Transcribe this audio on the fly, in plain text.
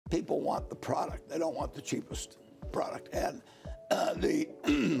people want the product. They don't want the cheapest product. And the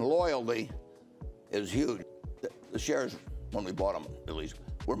loyalty is huge. The shares, when we bought them at least,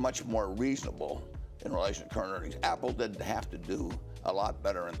 were much more reasonable in relation to current earnings. Apple didn't have to do a lot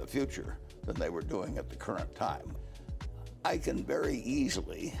better in the future than they were doing at the current time. I can very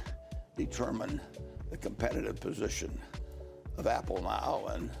easily determine the competitive position of Apple now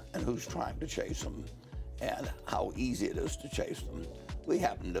and who's trying to chase them and how easy it is to chase them. We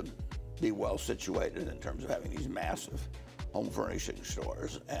happen to be well situated in terms of having these massive home furnishing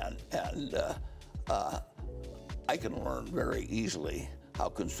stores, and I can learn very easily how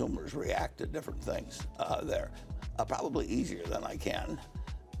consumers react to different things there. Probably easier than I can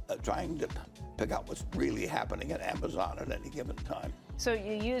trying to pick out what's really happening at Amazon at any given time. So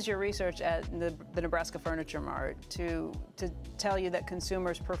you use your research at the Nebraska Furniture Mart to tell you that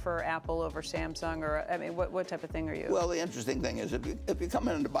consumers prefer Apple over Samsung, or I mean, what type of thing are you? Well, the interesting thing is if you come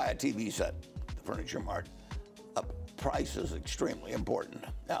in to buy a TV set at the Furniture Mart, price is extremely important.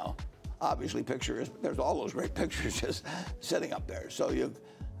 Now, obviously pictures, there's all those great pictures just sitting up there. So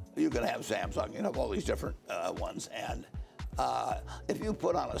you can have Samsung, you have all these different ones. And if you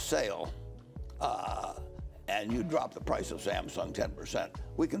put on a sale and you drop the price of Samsung 10%,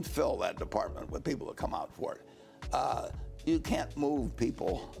 we can fill that department with people that come out for it. You can't move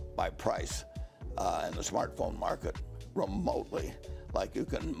people by price in the smartphone market remotely like you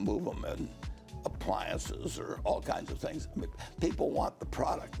can move them in appliances or all kinds of things. I mean, people want the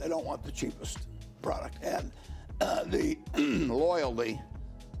product. They don't want the cheapest product. And the loyalty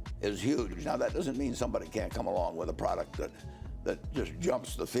is huge. Now, that doesn't mean somebody can't come along with a product that just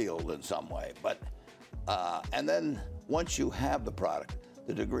jumps the field in some way. But and then once you have the product,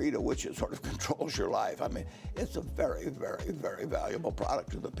 the degree to which it sort of controls your life, I mean, it's a very, very, very valuable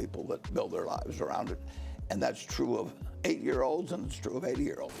product to the people that build their lives around it. And that's true of 8-year-olds and it's true of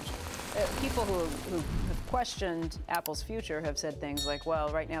 80-year-olds. People who have questioned Apple's future have said things like, well,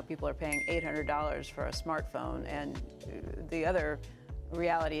 right now people are paying $800 for a smartphone, and the other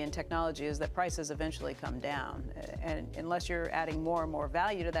reality in technology is that prices eventually come down. And unless you're adding more and more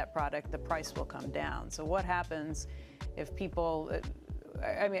value to that product, the price will come down. So what happens if people,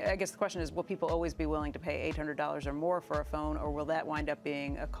 I mean, I guess the question is, will people always be willing to pay $800 or more for a phone, or will that wind up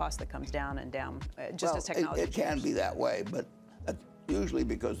being a cost that comes down and down just as technology it can be that way, but usually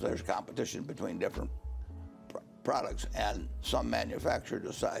because there's competition between different products, and some manufacturer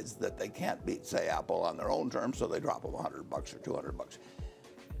decides that they can't beat, say, Apple on their own terms, so they drop them $100 or $200.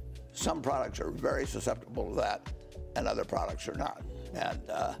 Some products are very susceptible to that, and other products are not. And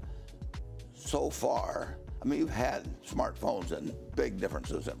so far, I mean, you've had smartphones and big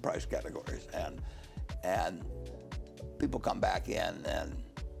differences in price categories, and people come back in, and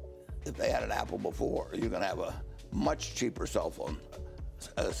if they had an Apple before, you're going to have a much cheaper cell phone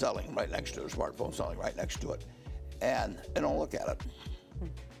selling right next to a smartphone selling right next to it, and they don't look at it.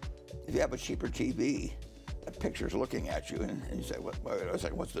 If you have a cheaper TV, that picture's looking at you, and you say, wait a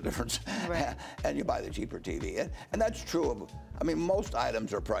second, what's the difference? Right. And you buy the cheaper TV. And that's true of, I mean, most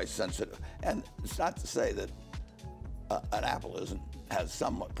items are price sensitive. And it's not to say that an Apple has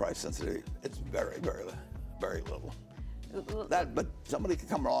somewhat price sensitive. It's very, very, very little. But somebody could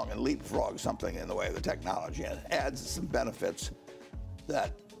come along and leapfrog something in the way of the technology and adds some benefits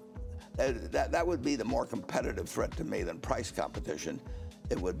that would be the more competitive threat to me than price competition.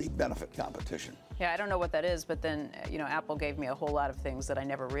 It would be benefit competition. Yeah, I don't know what that is, but then, you know, Apple gave me a whole lot of things that I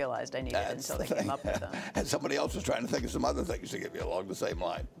never realized I needed until they came up with them. And somebody else was trying to think of some other things to give you along the same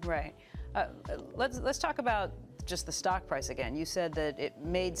line. Right. Let's talk about just the stock price again. You said that it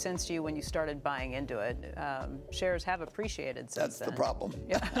made sense to you when you started buying into it. Shares have appreciated since then. That's the problem.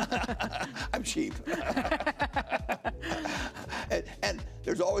 Yeah. I'm cheap. and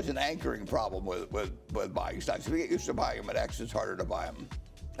there's always an anchoring problem with buying stocks. If you get used to buying them at X, it's harder to buy them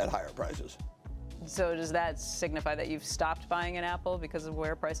at higher prices. So does that signify that you've stopped buying an Apple because of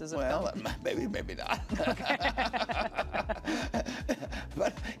where prices have gone? Well, maybe not. Okay.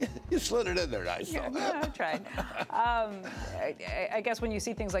 But you slid it in there nice. Yeah, I tried. I guess when you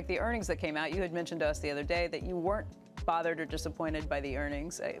see things like the earnings that came out, you had mentioned to us the other day that you weren't bothered or disappointed by the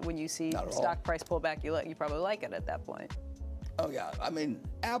earnings. When you see stock price pull back, you probably like it at that point. Oh yeah, I mean,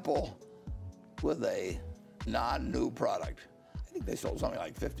 Apple with a non-new product, I think they sold something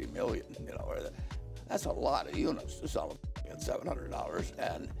like 50 million, you know, that's a lot of units to sell at $700,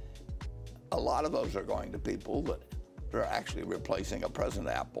 and a lot of those are going to people that are actually replacing a present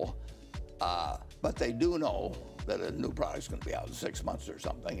Apple, but they do know that a new product's going to be out in 6 months or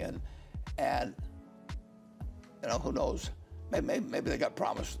something, and you know, who knows, maybe they got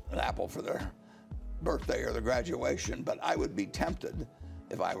promised an Apple for their birthday or their graduation, but I would be tempted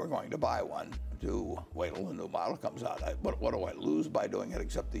if I were going to buy one, to wait till the new model comes out. What do I lose by doing it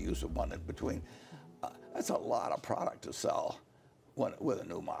except the use of one in between? That's a lot of product to sell with a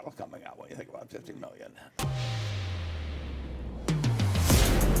new model coming out when you think about 50 million.